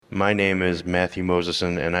My name is Matthew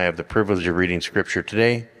Moseson, and I have the privilege of reading Scripture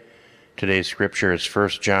today. Today's Scripture is 1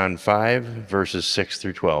 John 5, verses 6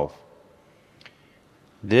 through 12.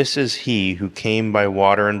 This is he who came by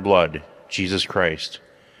water and blood, Jesus Christ,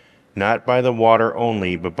 not by the water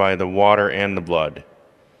only, but by the water and the blood.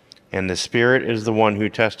 And the Spirit is the one who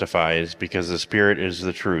testifies, because the Spirit is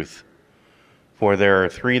the truth. For there are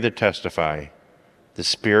three that testify, the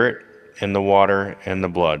Spirit, and the water, and the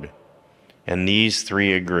blood. And these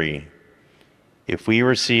three agree. If we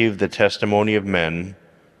receive the testimony of men,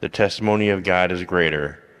 the testimony of God is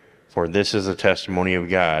greater. For this is the testimony of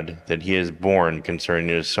God, that he is born concerning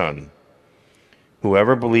his Son.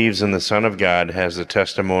 Whoever believes in the Son of God has the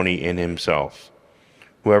testimony in himself.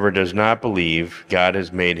 Whoever does not believe, God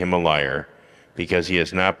has made him a liar, because he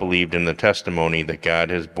has not believed in the testimony that God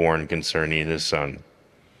has borne concerning his Son.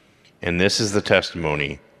 And this is the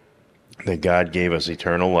testimony, that God gave us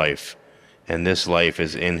eternal life, and this life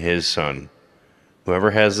is in his Son.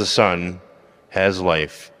 Whoever has the Son has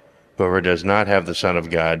life. Whoever does not have the Son of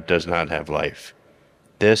God does not have life.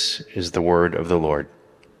 This is the word of the Lord.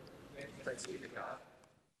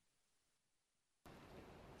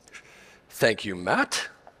 Thank you, Matt.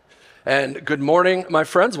 And good morning, my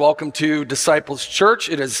friends. Welcome to Disciples Church.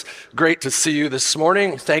 It is great to see you this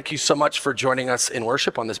morning. Thank you so much for joining us in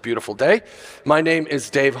worship on this beautiful day. My name is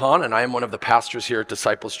Dave Hahn, and I am one of the pastors here at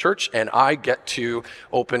Disciples Church, and I get to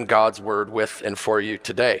open God's Word with and for you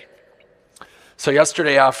today. So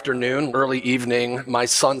yesterday afternoon, early evening, my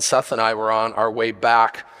son Seth and I were on our way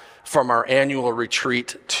back from our annual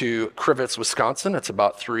retreat to Crivitz, Wisconsin. It's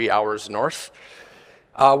about 3 hours north.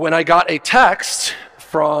 When I got a text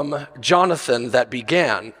from Jonathan that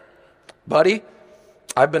began, "Buddy,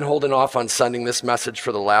 I've been holding off on sending this message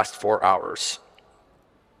for the last 4 hours."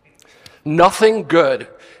 Nothing good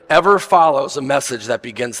ever follows a message that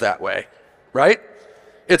begins that way, right?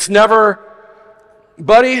 It's never,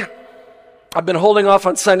 "Buddy, I've been holding off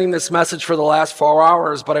on sending this message for the last 4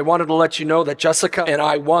 hours, but I wanted to let you know that Jessica and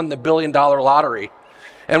I won the $1 billion lottery,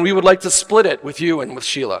 and we would like to split it with you and with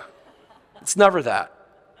Sheila." It's never that.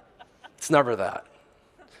 It's never that.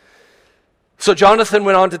 So Jonathan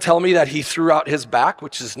went on to tell me that he threw out his back,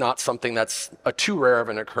 which is not something that's too rare of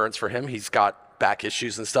an occurrence for him. He's got back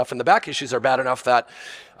issues and stuff, and the back issues are bad enough that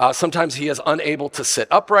sometimes he is unable to sit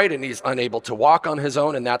upright and he's unable to walk on his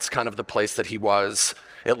own, and that's kind of the place that he was,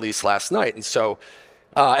 at least last night. And so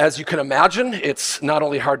as you can imagine, it's not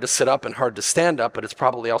only hard to sit up and hard to stand up, but it's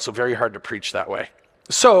probably also very hard to preach that way.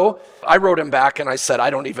 So I wrote him back and I said,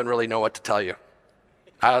 "I don't even really know what to tell you.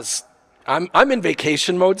 I'm in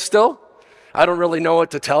vacation mode still. I don't really know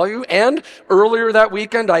what to tell you. And earlier that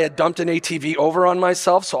weekend, I had dumped an ATV over on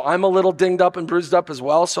myself, so I'm a little dinged up and bruised up as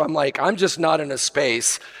well. So I'm like, I'm just not in a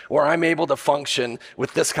space where I'm able to function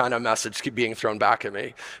with this kind of message being thrown back at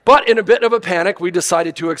me." But in a bit of a panic, we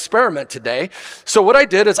decided to experiment today. So what I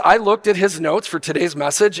did is I looked at his notes for today's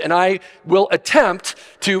message, and I will attempt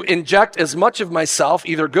to inject as much of myself,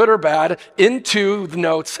 either good or bad, into the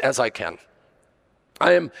notes as I can.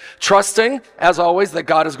 I am trusting, as always, that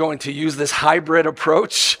God is going to use this hybrid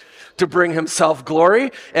approach to bring himself glory,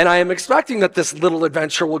 and I am expecting that this little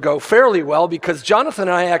adventure will go fairly well because Jonathan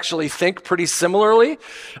and I actually think pretty similarly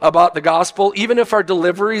about the gospel, even if our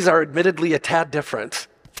deliveries are admittedly a tad different.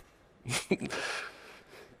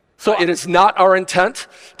 So it is not our intent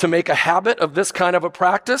to make a habit of this kind of a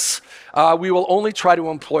practice. We will only try to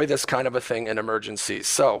employ this kind of a thing in emergencies.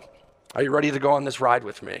 So, are you ready to go on this ride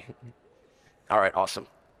with me? All right, awesome.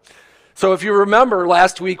 So if you remember,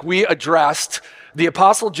 last week we addressed the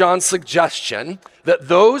Apostle John's suggestion that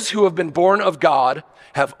those who have been born of God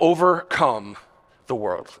have overcome the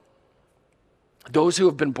world. Those who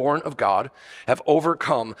have been born of God have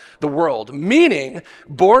overcome the world, meaning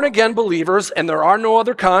born again believers, and there are no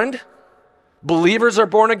other kind. Believers are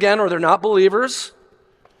born again or they're not believers.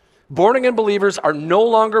 Born again believers are no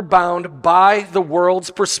longer bound by the world's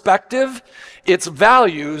perspective, its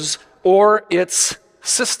values, or its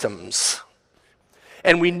systems.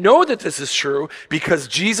 And we know that this is true because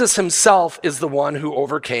Jesus himself is the one who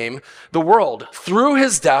overcame the world through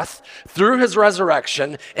his death, through his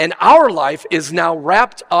resurrection, and our life is now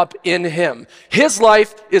wrapped up in him. His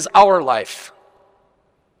life is our life.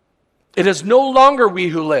 It is no longer we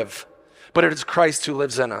who live, but it is Christ who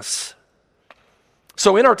lives in us.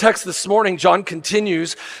 So in our text this morning, John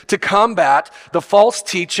continues to combat the false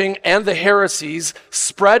teaching and the heresies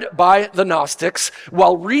spread by the Gnostics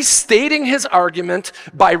while restating his argument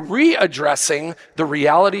by readdressing the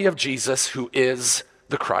reality of Jesus, who is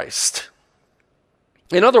the Christ.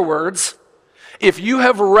 In other words, if you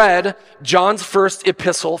have read John's first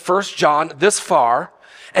epistle, 1 John, this far,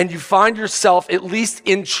 and you find yourself at least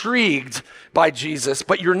intrigued by Jesus,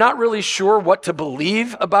 but you're not really sure what to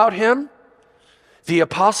believe about him, the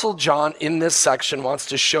Apostle John in this section wants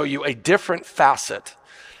to show you a different facet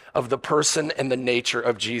of the person and the nature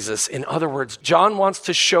of Jesus. In other words, John wants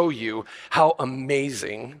to show you how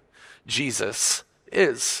amazing Jesus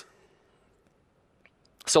is.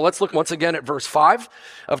 So let's look once again at verse 5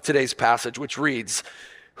 of today's passage, which reads,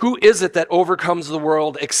 "Who is it that overcomes the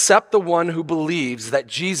world except the one who believes that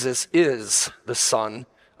Jesus is the Son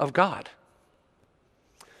of God?"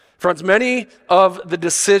 Friends, many of the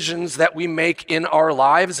decisions that we make in our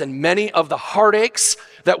lives and many of the heartaches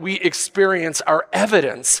that we experience are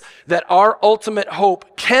evidence that our ultimate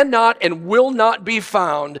hope cannot and will not be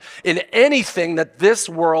found in anything that this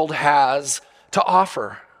world has to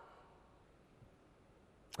offer.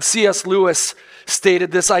 C.S. Lewis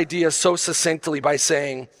stated this idea so succinctly by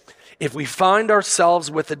saying, "If we find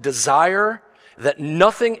ourselves with a desire that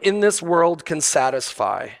nothing in this world can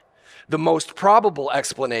satisfy, the most probable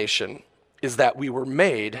explanation is that we were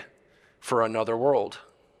made for another world."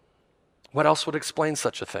 What else would explain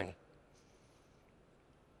such a thing?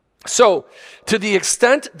 So, to the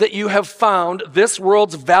extent that you have found this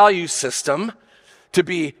world's value system to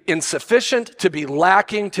be insufficient, to be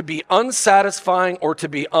lacking, to be unsatisfying, or to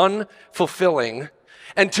be unfulfilling,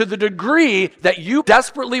 and to the degree that you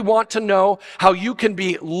desperately want to know how you can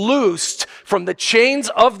be loosed from the chains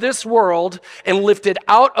of this world and lifted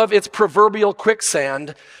out of its proverbial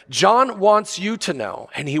quicksand, John wants you to know,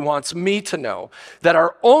 and he wants me to know, that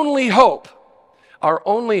our only hope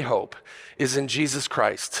is in Jesus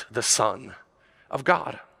Christ, the Son of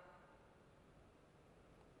God.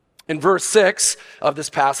 In verse 6 of this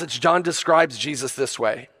passage, John describes Jesus this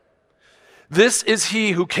way: "This is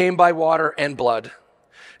he who came by water and blood,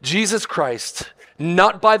 Jesus Christ,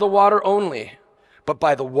 not by the water only, but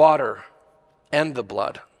by the water and the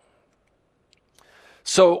blood."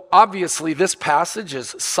 So obviously this passage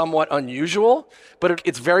is somewhat unusual, but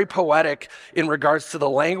it's very poetic in regards to the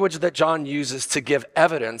language that John uses to give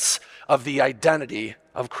evidence of the identity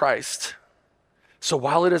of Christ. So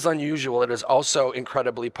while it is unusual, it is also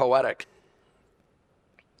incredibly poetic.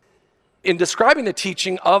 In describing the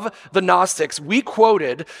teaching of the Gnostics, we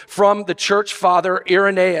quoted from the church father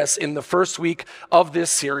Irenaeus in the first week of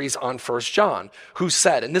this series on 1 John, who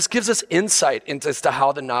said, and this gives us insight as to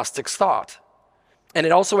how the Gnostics thought. And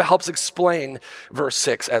it also helps explain verse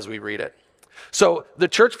 6 as we read it. So the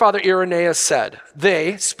church father Irenaeus said,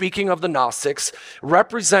 "They, speaking of the Gnostics,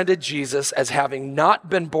 represented Jesus as having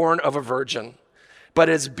not been born of a virgin, but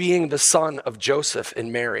as being the son of Joseph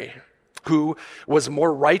and Mary, who was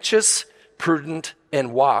more righteous, prudent,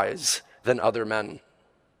 and wise than other men.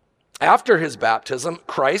 After his baptism,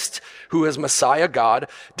 Christ, who is Messiah God,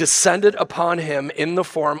 descended upon him in the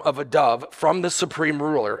form of a dove from the supreme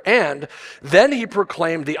ruler, and then he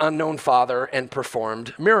proclaimed the unknown Father and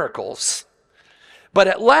performed miracles. But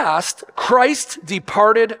at last, Christ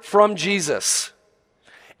departed from Jesus,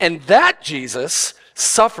 and that Jesus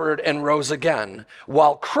suffered and rose again,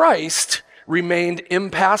 while Christ remained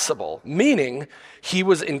impassible, meaning he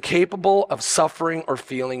was incapable of suffering or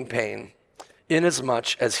feeling pain,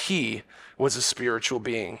 inasmuch as he was a spiritual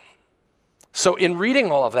being." So in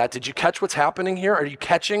reading all of that, did you catch what's happening here? Are you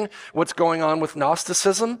catching what's going on with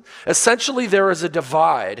Gnosticism? Essentially, there is a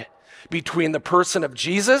divide between the person of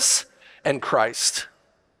Jesus and Christ.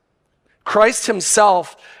 Christ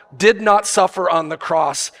himself did not suffer on the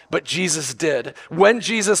cross, but Jesus did. When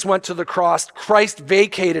Jesus went to the cross, Christ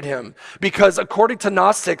vacated him because according to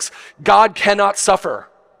Gnostics, God cannot suffer.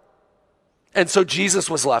 And so Jesus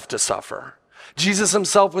was left to suffer. Jesus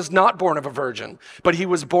himself was not born of a virgin, but he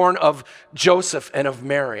was born of Joseph and of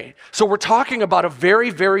Mary. So we're talking about a very,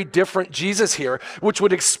 very different Jesus here, which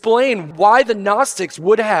would explain why the Gnostics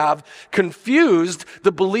would have confused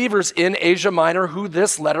the believers in Asia Minor who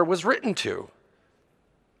this letter was written to.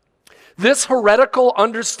 This heretical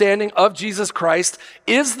understanding of Jesus Christ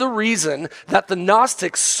is the reason that the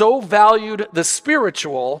Gnostics so valued the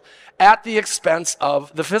spiritual at the expense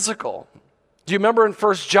of the physical. Do you remember in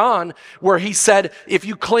 1 John where he said, if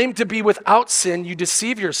you claim to be without sin, you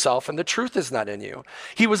deceive yourself and the truth is not in you?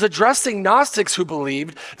 He was addressing Gnostics who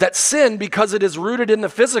believed that sin, because it is rooted in the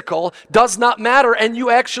physical, does not matter, and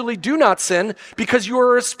you actually do not sin because you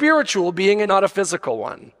are a spiritual being and not a physical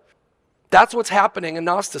one. That's what's happening in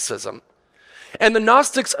Gnosticism. And the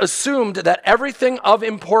Gnostics assumed that everything of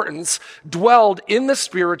importance dwelled in the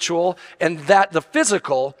spiritual and that the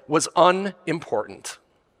physical was unimportant.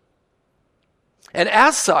 And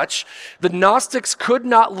as such, the Gnostics could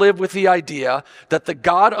not live with the idea that the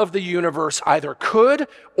God of the universe either could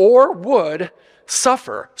or would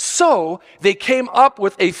suffer. So they came up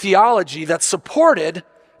with a theology that supported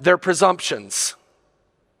their presumptions.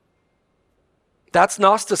 That's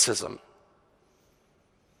Gnosticism.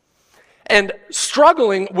 And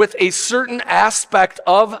struggling with a certain aspect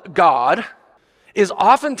of God is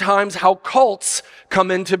oftentimes how cults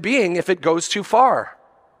come into being if it goes too far.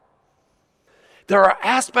 There are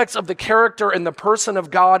aspects of the character and the person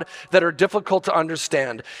of God that are difficult to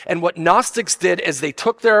understand. And what Gnostics did is they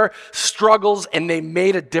took their struggles and they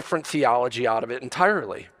made a different theology out of it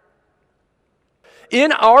entirely.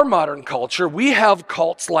 In our modern culture, we have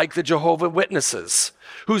cults like the Jehovah's Witnesses,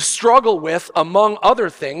 who struggle with, among other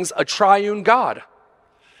things, a triune God.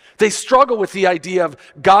 They struggle with the idea of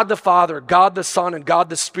God the Father, God the Son, and God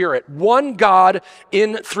the Spirit. One God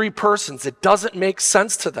in three persons. It doesn't make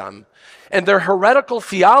sense to them. And their heretical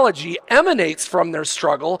theology emanates from their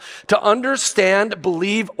struggle to understand,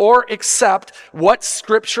 believe, or accept what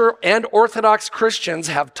Scripture and Orthodox Christians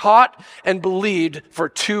have taught and believed for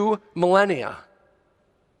 2 millennia.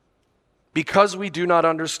 Because we do not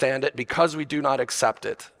understand it, because we do not accept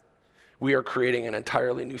it, we are creating an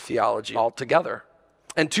entirely new theology altogether.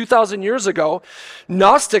 And 2,000 years ago,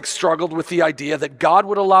 Gnostics struggled with the idea that God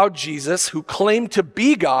would allow Jesus, who claimed to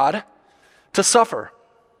be God, to suffer.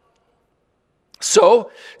 So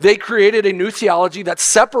they created a new theology that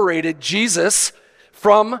separated Jesus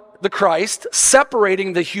from the Christ,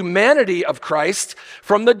 separating the humanity of Christ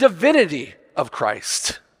from the divinity of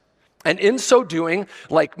Christ. And in so doing,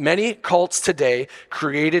 like many cults today,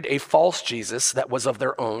 created a false Jesus that was of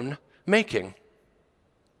their own making.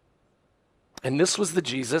 And this was the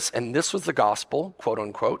Jesus, and this was the gospel, quote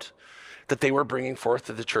unquote, that they were bringing forth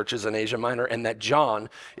to the churches in Asia Minor and that John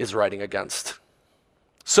is writing against.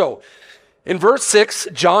 So, in verse 6,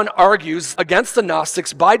 John argues against the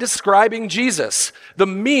Gnostics by describing Jesus, the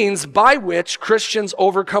means by which Christians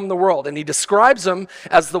overcome the world. And he describes him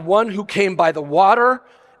as the one who came by the water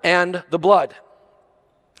and the blood.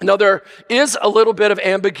 Now, there is a little bit of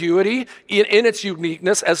ambiguity in its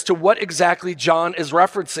uniqueness as to what exactly John is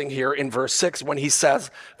referencing here in verse 6 when he says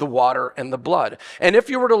the water and the blood. And if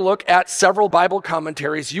you were to look at several Bible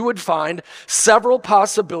commentaries, you would find several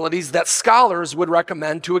possibilities that scholars would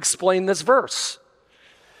recommend to explain this verse.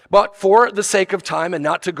 But for the sake of time and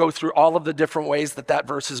not to go through all of the different ways that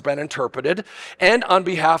verse has been interpreted, and on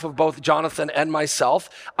behalf of both Jonathan and myself,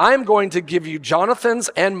 I'm going to give you Jonathan's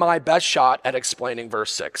and my best shot at explaining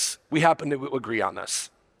verse 6. We happen to agree on this.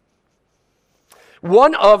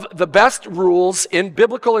 One of the best rules in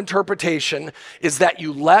biblical interpretation is that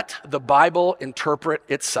you let the Bible interpret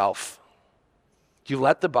itself. You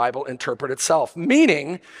let the Bible interpret itself,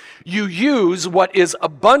 meaning you use what is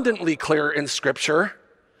abundantly clear in Scripture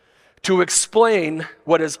to explain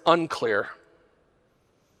what is unclear.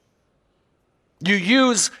 You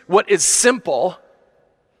use what is simple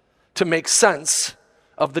to make sense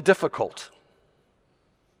of the difficult.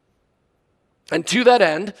 And to that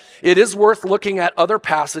end, it is worth looking at other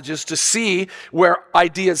passages to see where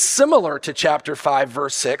ideas similar to chapter 5,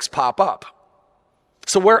 verse 6 pop up.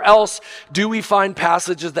 So where else do we find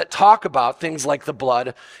passages that talk about things like the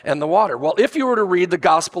blood and the water? Well, if you were to read the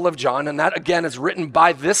Gospel of John, and that again is written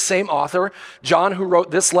by this same author, John, who wrote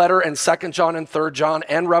this letter, and 2 John and 3 John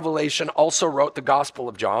and Revelation, also wrote the Gospel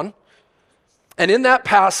of John. And in that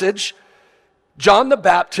passage, John the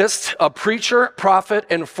Baptist, a preacher, prophet,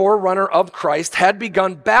 and forerunner of Christ, had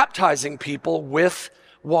begun baptizing people with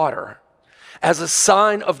water as a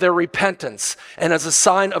sign of their repentance and as a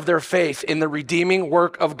sign of their faith in the redeeming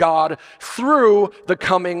work of God through the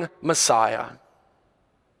coming Messiah.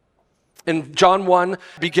 In John 1,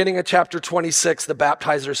 beginning at chapter 26, the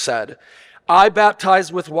baptizer said, "I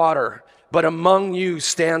baptize with water, but among you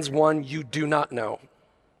stands one you do not know."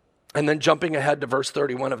 And then jumping ahead to verse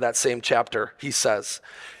 31 of that same chapter, he says,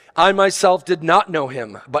 "I myself did not know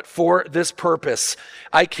him, but for this purpose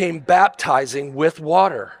I came baptizing with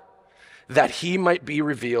water, that he might be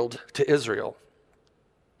revealed to Israel."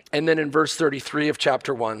 And then in verse 33 of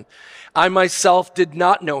chapter 1, "I myself did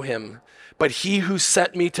not know him, but he who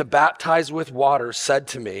sent me to baptize with water said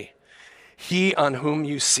to me, 'He on whom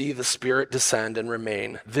you see the Spirit descend and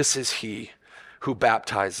remain, this is he who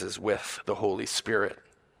baptizes with the Holy Spirit.'"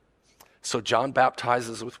 So John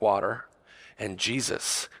baptizes with water, and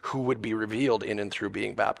Jesus, who would be revealed in and through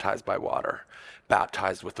being baptized by water,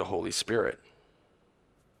 baptized with the Holy Spirit.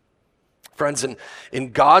 Friends,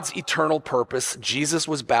 in God's eternal purpose, Jesus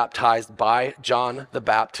was baptized by John the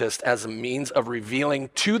Baptist as a means of revealing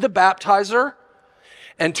to the baptizer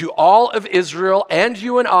and to all of Israel and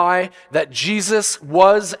you and I that Jesus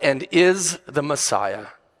was and is the Messiah.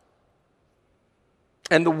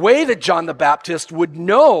 And the way that John the Baptist would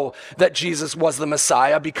know that Jesus was the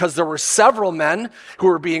Messiah, because there were several men who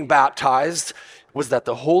were being baptized, was that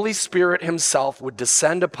the Holy Spirit himself would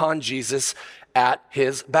descend upon Jesus at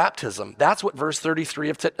his baptism. That's what verse 33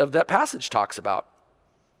 of that passage talks about.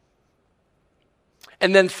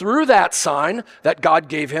 And then through that sign that God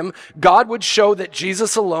gave him, God would show that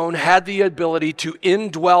Jesus alone had the ability to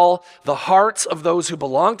indwell the hearts of those who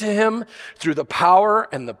belong to him through the power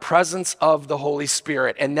and the presence of the Holy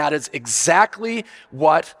Spirit. And that is exactly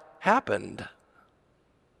what happened.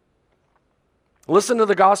 Listen to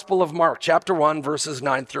the Gospel of Mark, chapter 1, verses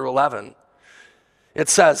 9 through 11. It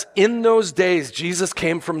says, "In those days, Jesus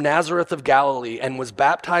came from Nazareth of Galilee and was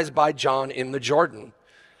baptized by John in the Jordan.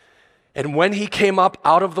 And when he came up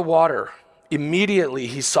out of the water, immediately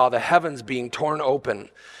he saw the heavens being torn open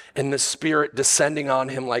and the Spirit descending on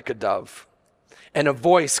him like a dove. And a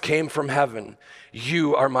voice came from heaven,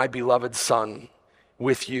 'You are my beloved Son.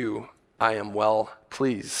 With you I am well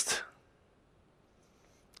pleased.'"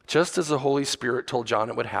 Just as the Holy Spirit told John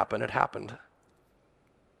it would happen, it happened.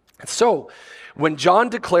 And so, when John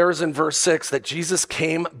declares in verse 6 that Jesus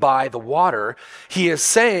came by the water, he is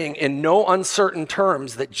saying in no uncertain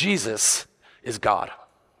terms that Jesus is God.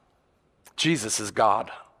 Jesus is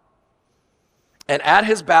God. And at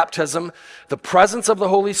his baptism, the presence of the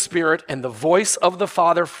Holy Spirit and the voice of the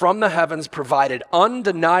Father from the heavens provided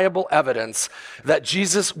undeniable evidence that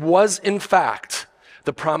Jesus was in fact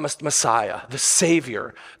the promised Messiah, the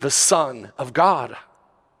Savior, the Son of God.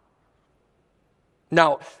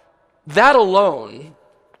 Now, that alone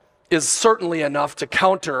is certainly enough to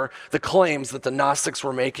counter the claims that the Gnostics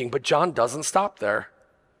were making, but John doesn't stop there.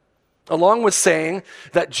 Along with saying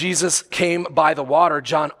that Jesus came by the water,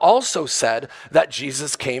 John also said that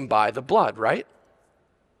Jesus came by the blood, right?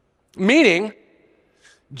 Meaning,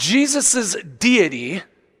 Jesus' deity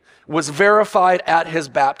was verified at his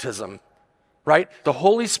baptism, right? The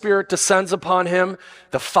Holy Spirit descends upon him.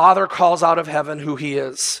 The Father calls out of heaven who he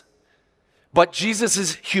is. But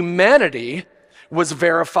Jesus' humanity was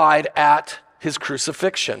verified at his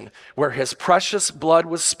crucifixion, where his precious blood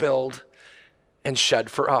was spilled and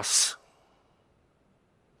shed for us.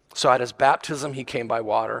 So at his baptism, he came by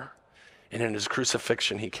water, and in his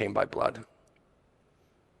crucifixion, he came by blood.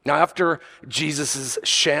 Now, after Jesus'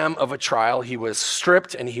 sham of a trial, he was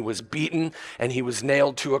stripped and he was beaten and he was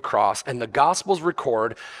nailed to a cross. And the Gospels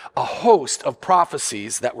record a host of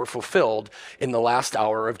prophecies that were fulfilled in the last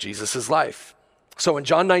hour of Jesus' life. So in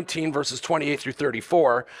John 19, verses 28 through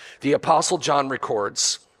 34, the Apostle John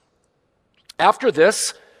records, "After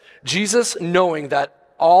this, Jesus, knowing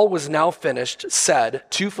that all was now finished, said,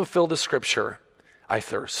 to fulfill the scripture, 'I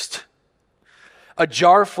thirst.' A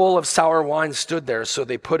jar full of sour wine stood there, so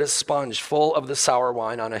they put a sponge full of the sour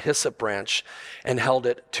wine on a hyssop branch and held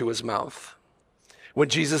it to his mouth. When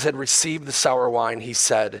Jesus had received the sour wine, he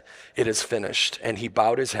said, 'It is finished,' and he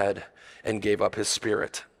bowed his head and gave up his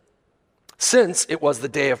spirit. Since it was the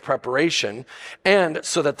day of preparation, and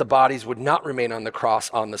so that the bodies would not remain on the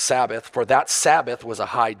cross on the Sabbath, for that Sabbath was a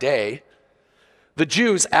high day, the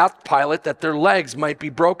Jews asked Pilate that their legs might be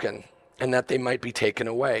broken and that they might be taken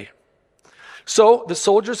away. So the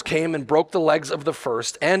soldiers came and broke the legs of the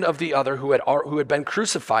first and of the other who had been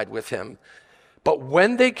crucified with him. But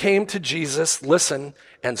when they came to Jesus, listen,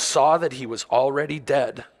 and saw that he was already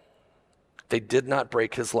dead, they did not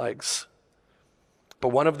break his legs. But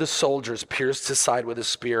one of the soldiers pierced his side with a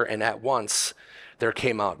spear, and at once there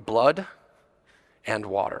came out blood and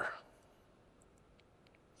water."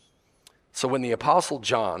 So when the Apostle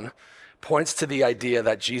John points to the idea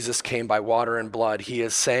that Jesus came by water and blood, he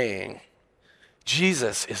is saying,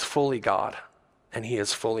 Jesus is fully God and he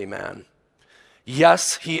is fully man.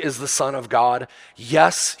 Yes, he is the Son of God.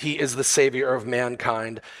 Yes, he is the Savior of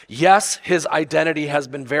mankind. Yes, his identity has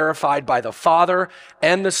been verified by the Father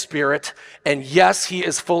and the Spirit. And yes, he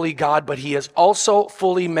is fully God, but he is also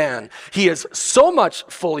fully man. He is so much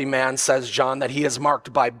fully man, says John, that he is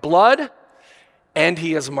marked by blood and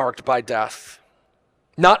he is marked by death.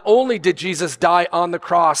 Not only did Jesus die on the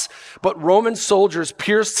cross, but Roman soldiers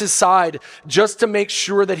pierced his side just to make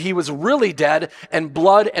sure that he was really dead, and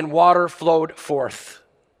blood and water flowed forth.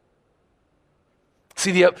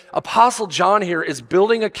 See, the Apostle John here is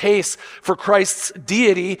building a case for Christ's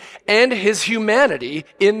deity and his humanity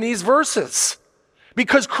in these verses,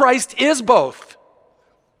 because Christ is both.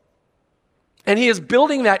 And he is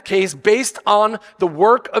building that case based on the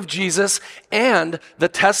work of Jesus and the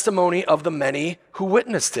testimony of the many who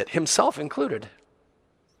witnessed it, himself included.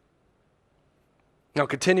 Now,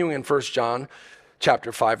 continuing in 1 John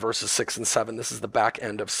chapter 5, verses 6 and 7, this is the back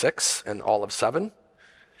end of 6 and all of 7.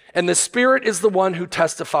 And the Spirit is the one who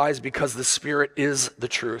testifies because the Spirit is the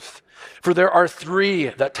truth. For there are three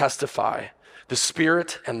that testify, the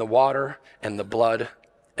Spirit and the water and the blood,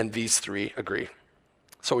 and these three agree.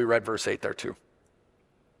 So we read verse 8 there too.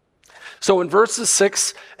 So in verses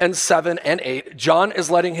 6 and 7 and 8, John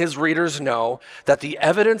is letting his readers know that the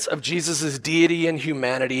evidence of Jesus' deity and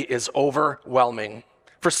humanity is overwhelming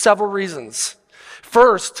for several reasons.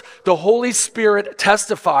 First, the Holy Spirit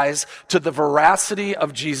testifies to the veracity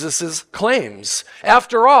of Jesus' claims.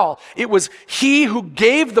 After all, it was he who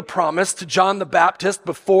gave the promise to John the Baptist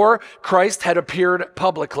before Christ had appeared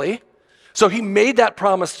publicly. So he made that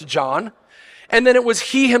promise to John. And then it was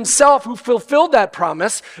he himself who fulfilled that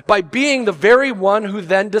promise by being the very one who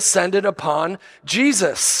then descended upon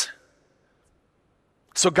Jesus.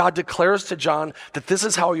 So God declares to John that this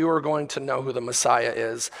is how you are going to know who the Messiah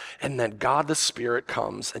is. And then God the Spirit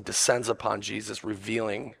comes and descends upon Jesus,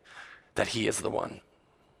 revealing that he is the one.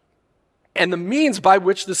 And the means by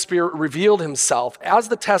which the Spirit revealed himself as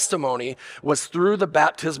the testimony was through the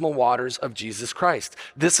baptismal waters of Jesus Christ.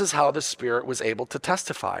 This is how the Spirit was able to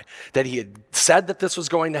testify, that he had said that this was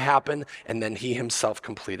going to happen, and then he himself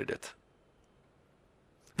completed it.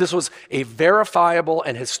 This was a verifiable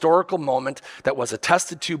and historical moment that was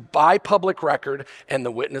attested to by public record and the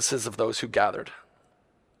witnesses of those who gathered.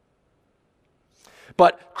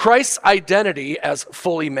 But Christ's identity as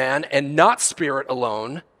fully man and not spirit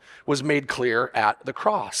alone was made clear at the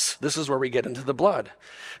cross. This is where we get into the blood.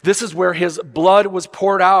 This is where his blood was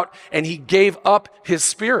poured out and he gave up his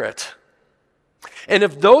spirit. And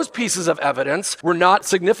if those pieces of evidence were not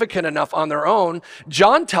significant enough on their own,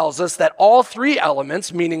 John tells us that all three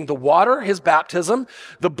elements, meaning the water, his baptism,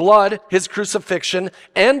 the blood, his crucifixion,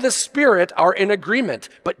 and the Spirit are in agreement.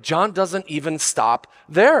 But John doesn't even stop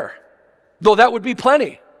there, though that would be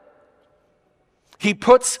plenty. He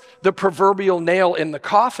puts the proverbial nail in the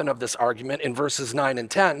coffin of this argument in verses 9 and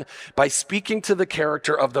 10 by speaking to the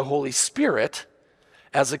character of the Holy Spirit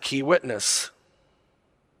as a key witness.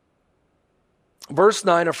 Verse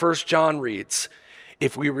 9 of 1 John reads,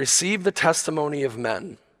 "If we receive the testimony of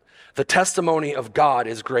men, the testimony of God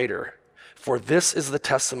is greater, for this is the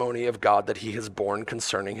testimony of God that he has borne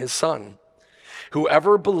concerning his Son.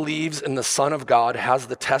 Whoever believes in the Son of God has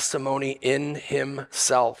the testimony in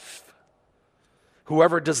himself.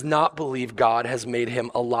 Whoever does not believe God has made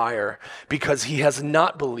him a liar, because he has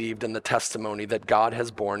not believed in the testimony that God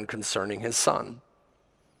has borne concerning his Son."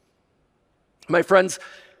 My friends,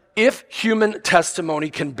 if human testimony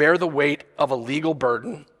can bear the weight of a legal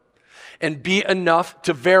burden and be enough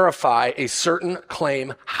to verify a certain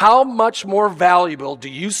claim, how much more valuable do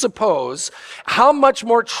you suppose, how much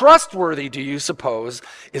more trustworthy do you suppose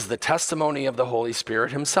is the testimony of the Holy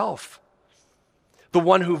Spirit himself? The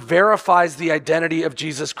one who verifies the identity of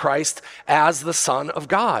Jesus Christ as the Son of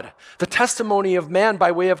God. The testimony of man,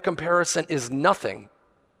 by way of comparison, is nothing.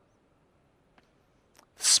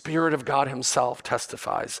 The Spirit of God himself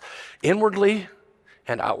testifies inwardly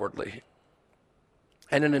and outwardly.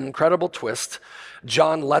 And in an incredible twist,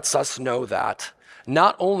 John lets us know that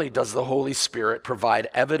not only does the Holy Spirit provide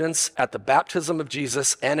evidence at the baptism of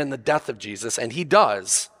Jesus and in the death of Jesus, and he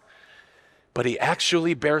does, but he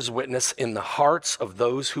actually bears witness in the hearts of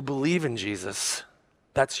those who believe in Jesus.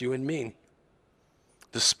 That's you and me.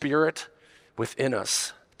 The Spirit within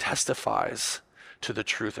us testifies to the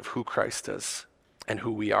truth of who Christ is and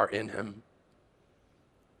who we are in him.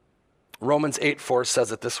 Romans 8:4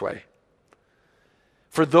 says it this way: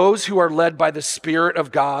 "For those who are led by the Spirit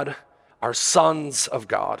of God are sons of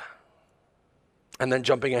God." And then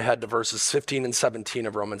jumping ahead to verses 15 and 17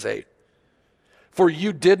 of Romans 8. "For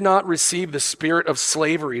you did not receive the spirit of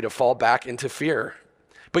slavery to fall back into fear,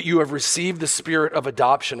 but you have received the spirit of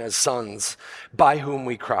adoption as sons, by whom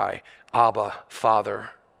we cry, 'Abba,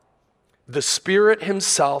 Father.' The Spirit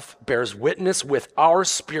himself bears witness with our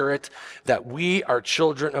spirit that we are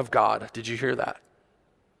children of God." Did you hear that?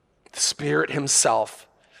 The Spirit himself,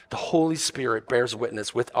 the Holy Spirit, bears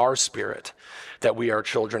witness with our spirit that we are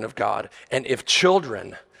children of God. And if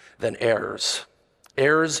children, then heirs,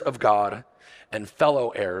 heirs of God and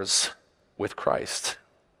fellow heirs with Christ.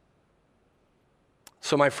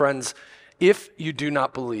 So my friends, if you do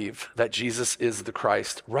not believe that Jesus is the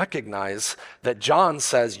Christ, recognize that John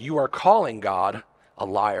says you are calling God a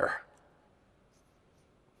liar.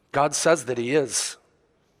 God says that he is,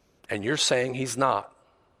 and you're saying he's not.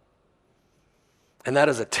 And that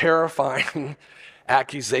is a terrifying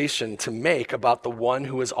accusation to make about the one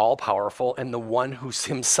who is all-powerful and the one who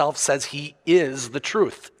himself says he is the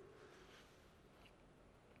truth.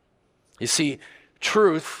 You see,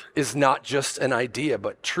 truth is not just an idea,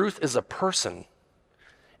 but truth is a person.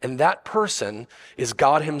 And that person is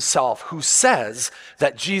God himself, who says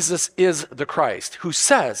that Jesus is the Christ, who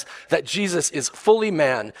says that Jesus is fully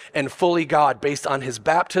man and fully God based on his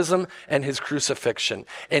baptism and his crucifixion.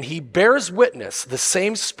 And he bears witness, the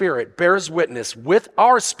same Spirit bears witness with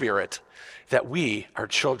our spirit that we are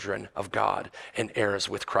children of God and heirs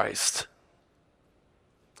with Christ.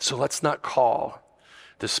 So let's not call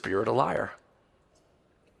the Spirit a liar.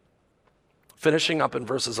 Finishing up in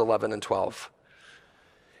verses 11 and 12.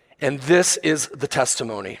 And this is the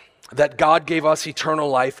testimony, that God gave us eternal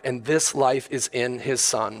life, and this life is in his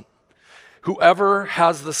Son. Whoever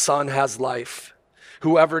has the Son has life.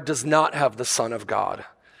 Whoever does not have the Son of God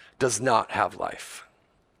does not have life.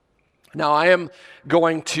 Now, I am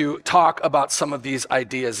going to talk about some of these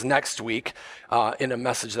ideas next week in a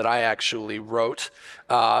message that I actually wrote.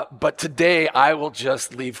 But today, I will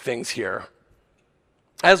just leave things here.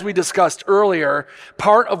 As we discussed earlier,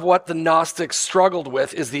 part of what the Gnostics struggled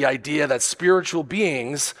with is the idea that spiritual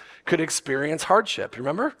beings could experience hardship.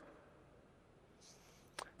 Remember?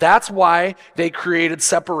 That's why they created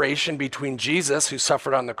separation between Jesus, who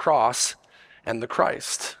suffered on the cross, and the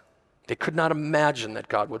Christ. They could not imagine that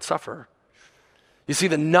God would suffer. You see,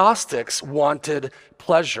 the Gnostics wanted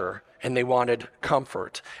pleasure, and they wanted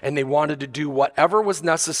comfort, and they wanted to do whatever was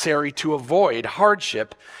necessary to avoid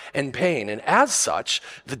hardship and pain. And as such,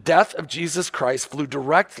 the death of Jesus Christ flew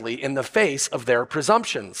directly in the face of their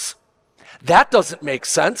presumptions. That doesn't make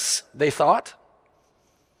sense, they thought.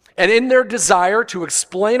 And in their desire to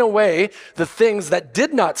explain away the things that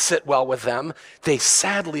did not sit well with them, they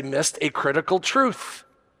sadly missed a critical truth.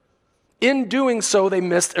 In doing so, they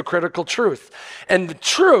missed a critical truth. And the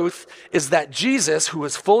truth is that Jesus, who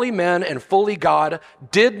is fully man and fully God,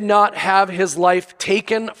 did not have his life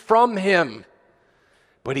taken from him,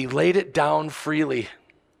 but he laid it down freely.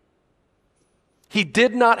 He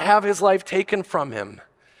did not have his life taken from him,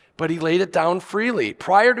 but he laid it down freely.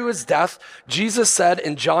 Prior to his death, Jesus said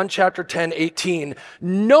in John chapter 10:18,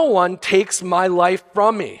 "No one takes my life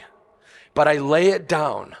from me, but I lay it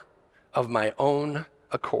down of my own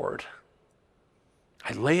accord."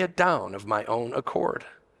 I lay it down of my own accord.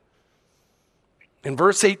 In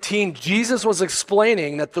verse 18, Jesus was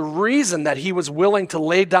explaining that the reason that he was willing to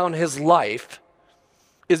lay down his life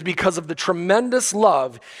is because of the tremendous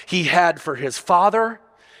love he had for his Father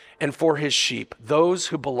and for his sheep, those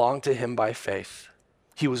who belong to him by faith.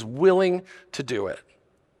 He was willing to do it.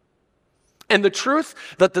 And the truth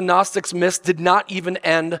that the Gnostics missed did not even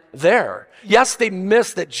end there. Yes, they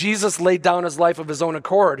missed that Jesus laid down his life of his own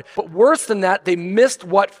accord, but worse than that, they missed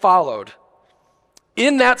what followed.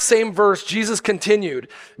 In that same verse, Jesus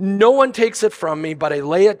continued, "No one takes it from me, but I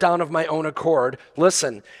lay it down of my own accord."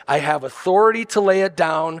 Listen, I have authority to lay it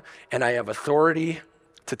down, and I have authority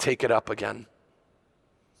to take it up again.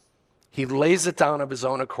 He lays it down of his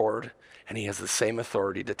own accord, and he has the same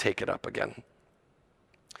authority to take it up again.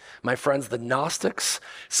 My friends, the Gnostics,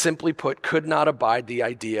 simply put, could not abide the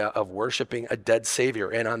idea of worshiping a dead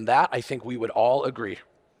Savior. And on that, I think we would all agree.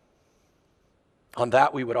 On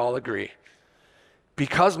that, we would all agree.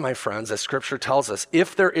 Because, my friends, as Scripture tells us,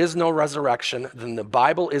 if there is no resurrection, then the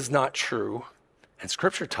Bible is not true. And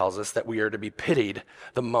Scripture tells us that we are to be pitied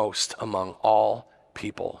the most among all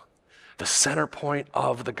people. The center point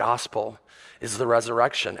of the gospel is the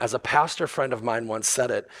resurrection. As a pastor friend of mine once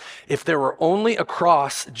said it, if there were only a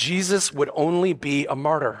cross, Jesus would only be a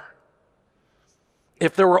martyr.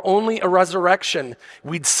 If there were only a resurrection,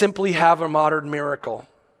 we'd simply have a modern miracle.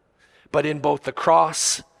 But in both the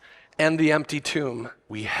cross and the empty tomb,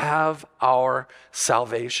 we have our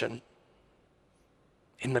salvation.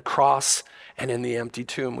 In the cross and in the empty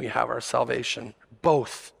tomb, we have our salvation.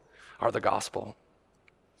 Both are the gospel.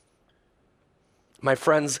 My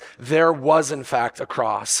friends, there was in fact a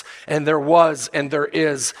cross, and there was and there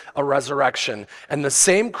is a resurrection. And the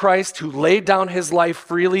same Christ who laid down his life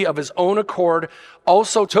freely of his own accord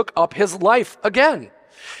also took up his life again.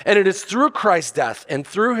 And it is through Christ's death and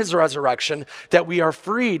through his resurrection that we are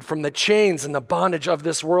freed from the chains and the bondage of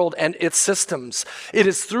this world and its systems. It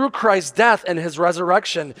is through Christ's death and his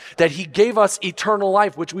resurrection that he gave us eternal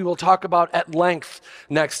life, which we will talk about at length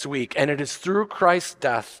next week. And it is through Christ's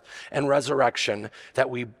death and resurrection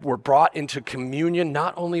that we were brought into communion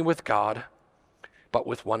not only with God, but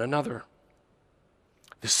with one another.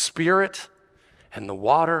 The Spirit and the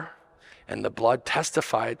water and the blood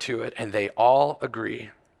testify to it, and they all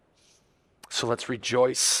agree. So let's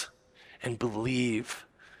rejoice and believe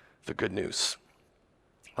the good news.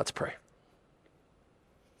 Let's pray.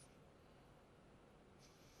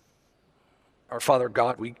 Our Father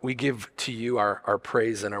God, we give to you our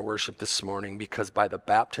praise and our worship this morning, because by the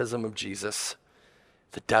baptism of Jesus,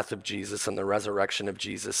 the death of Jesus and the resurrection of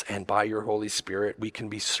Jesus, and by your Holy Spirit, we can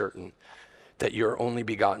be certain that your only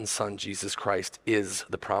begotten Son, Jesus Christ, is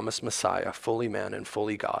the promised Messiah, fully man and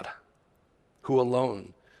fully God, who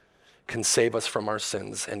alone can save us from our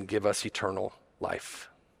sins and give us eternal life.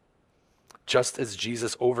 Just as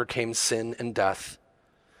Jesus overcame sin and death,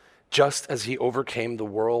 just as he overcame the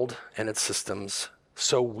world and its systems,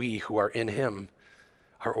 so we who are in him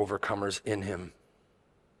are overcomers in him.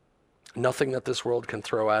 Nothing that this world can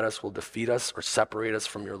throw at us will defeat us or separate us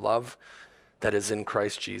from your love that is in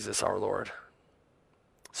Christ Jesus our Lord.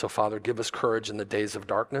 So, Father, give us courage in the days of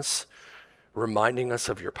darkness, reminding us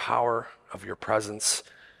of your power, of your presence,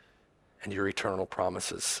 and your eternal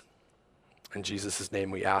promises. In Jesus'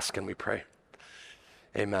 name we ask and we pray.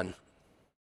 Amen.